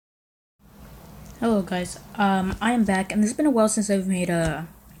Hello guys, I am back, and it's been a while since I've made a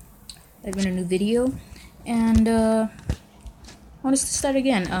new video, and I wanted to start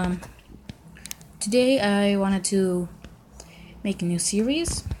again. Today I wanted to make a new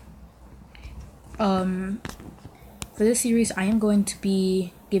series. For this series, I am going to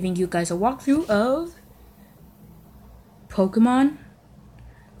be giving you guys a walkthrough of Pokemon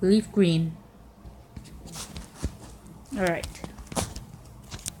Leaf Green.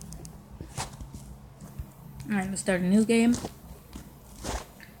 Alright, let's start a new game.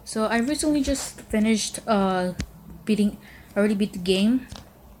 So I recently just finished already beat the game.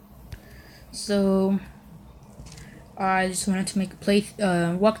 So I just wanted to make a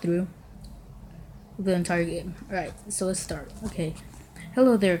walkthrough of the entire game. Alright, so let's start. Okay.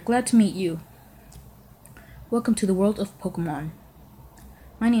 Hello there, glad to meet you. Welcome to the world of Pokemon.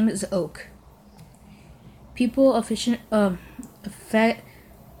 My name is Oak. People affection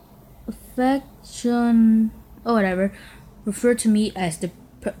refer to me as the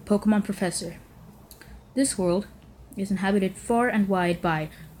Pokemon Professor. This world is inhabited far and wide by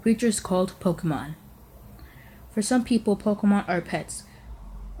creatures called Pokemon. For some people, Pokemon are pets.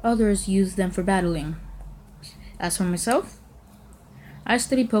 Others use them for battling. As for myself, I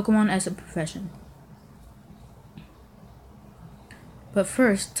study Pokemon as a profession. But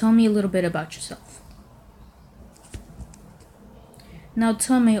first, tell me a little bit about yourself. Now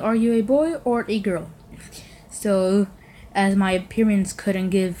tell me, are you a boy or a girl? So, as my appearance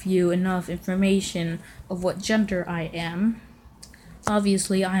couldn't give you enough information of what gender I am,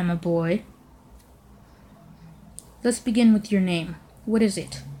 obviously I am a boy. Let's begin with your name. What is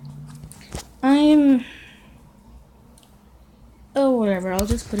it? Whatever, I'll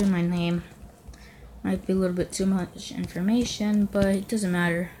just put in my name. Might be a little bit too much information, but it doesn't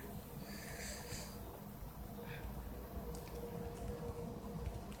matter.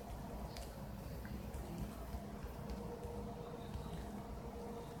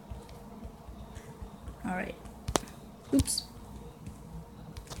 Alright. Oops.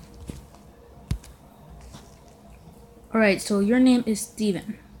 Alright, so your name is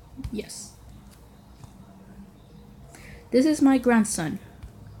Steven. Yes. This is my grandson.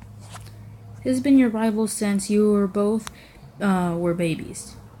 He's been your rival since you were both were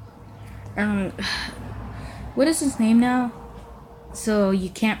babies. What is his name now? So you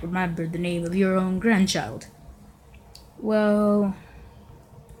can't remember the name of your own grandchild. Well,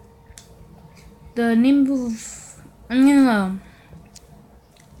 the name of... I'm gonna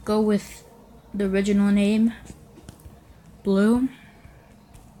go with the original name, Blue.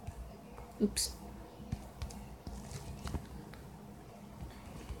 Oops.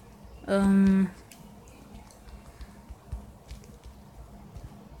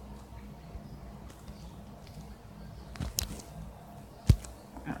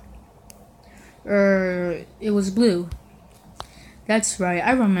 It was Blue. That's right,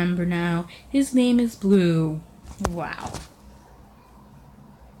 I remember now. His name is Blue. Wow.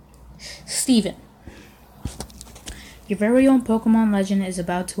 Steven. Your very own Pokemon legend is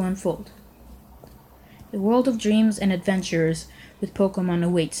about to unfold. The world of dreams and adventures with Pokemon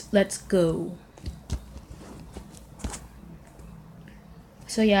awaits. Let's go.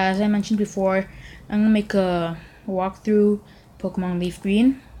 So yeah, as I mentioned before, I'm gonna make a walkthrough Pokemon Leaf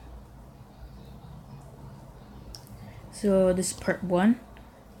Green. So this is part 1.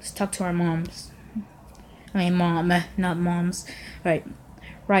 Let's talk to our moms. Mom, not moms. Right.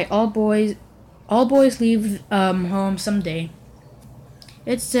 All boys leave home someday.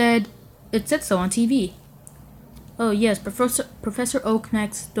 It said so on TV. Oh yes, Professor Oak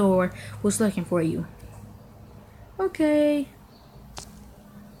next door was looking for you. Okay.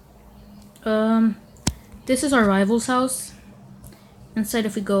 This is our rival's house. Inside,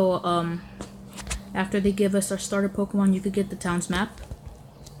 if we go after they give us our starter Pokemon, you could get the town's map.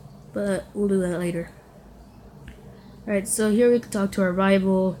 But we'll do that later. Alright, so here we can talk to our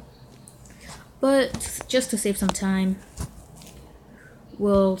rival. But just to save some time,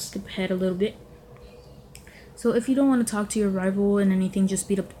 we'll skip ahead a little bit. So if you don't want to talk to your rival and anything, just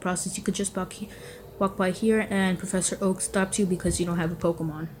speed up the process. You could just walk by here and Professor Oak stopped you because you don't have a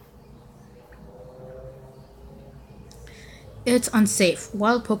Pokemon. It's unsafe.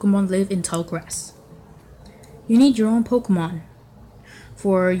 Wild Pokemon live in tall grass. You need your own Pokemon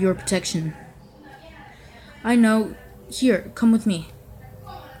for your protection. I know. Here, come with me.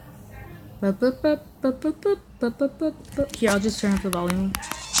 Here, I'll just turn up the volume.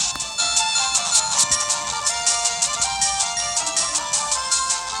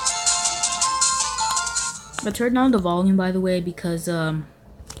 I turned down the volume, by the way, because you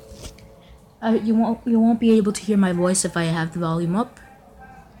won't be able to hear my voice if I have the volume up.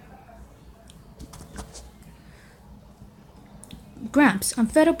 Gramps, I'm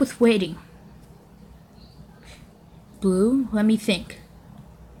fed up with waiting. Blue, let me think.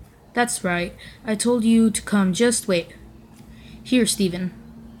 That's right. I told you to come. Just wait. Here, Steven.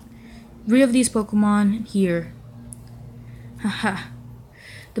 3 of these Pokemon here. Haha.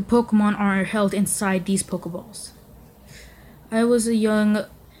 The Pokemon are held inside these Pokeballs. When I was young,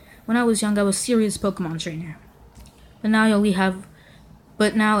 I was serious Pokemon trainer. But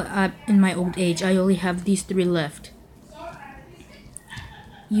now in my old age, I only have these 3 left.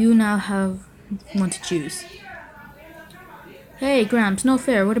 You now have one to choose. Hey, Gramps, no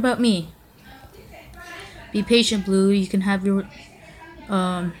fair. What about me? Be patient, Blue. You can have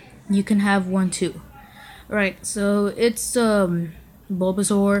one too. Alright, so it's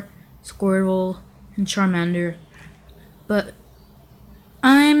Bulbasaur, Squirtle, and Charmander. But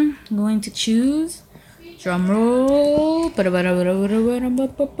I'm going to choose, drumroll,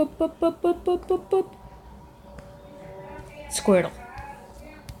 Squirtle.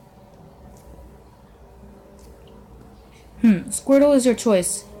 Squirtle is your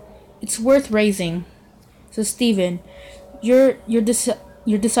choice. It's worth raising. So Steven, you're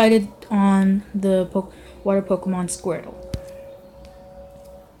decided on the water Pokemon Squirtle.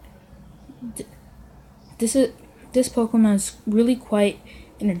 This Pokemon is really quite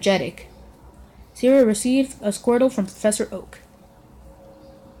energetic. Zero received a Squirtle from Professor Oak.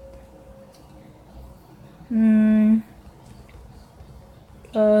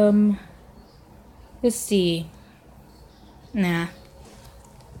 Let's see. Nah.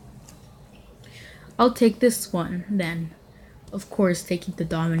 I'll take this one then. Of course, taking the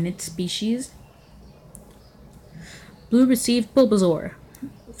dominant species. Blue received Bulbasaur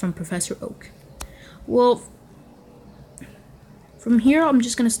from Professor Oak. Well, from here I'm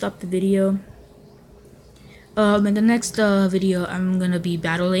just gonna stop the video. In the next video I'm gonna be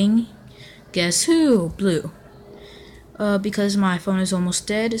battling, guess who? Blue. Because my phone is almost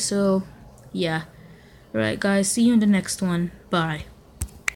dead, so yeah. Alright guys, see you in the next one. Bye.